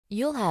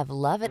You'll have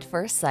love at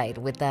first sight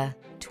with the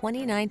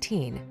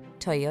 2019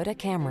 Toyota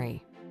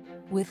Camry.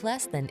 With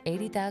less than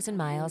 80,000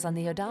 miles on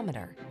the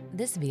odometer,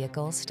 this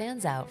vehicle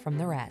stands out from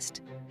the rest.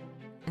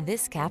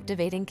 This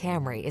captivating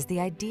Camry is the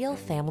ideal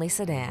family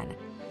sedan.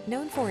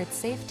 Known for its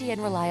safety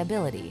and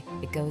reliability,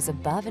 it goes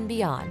above and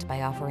beyond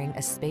by offering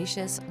a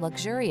spacious,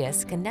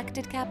 luxurious,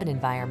 connected cabin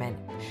environment,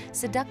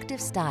 seductive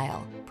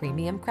style,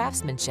 premium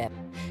craftsmanship,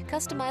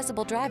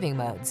 customizable driving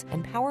modes,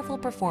 and powerful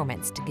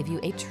performance to give you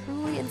a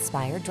truly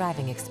inspired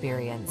driving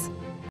experience.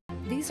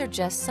 These are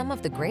just some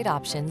of the great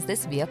options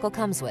this vehicle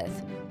comes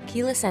with: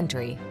 keyless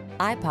entry,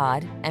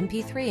 iPod,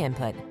 MP3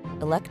 input,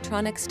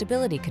 electronic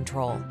stability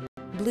control,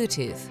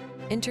 Bluetooth,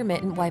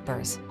 intermittent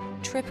wipers,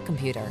 trip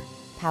computer,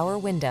 power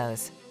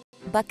windows,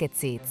 bucket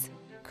seats,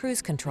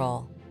 cruise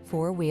control,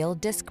 four-wheel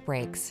disc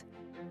brakes.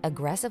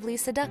 Aggressively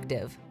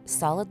seductive,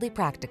 solidly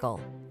practical.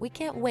 We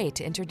can't wait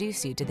to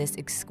introduce you to this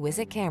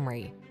exquisite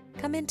Camry.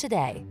 Come in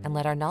today and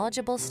let our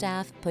knowledgeable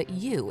staff put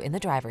you in the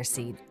driver's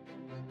seat.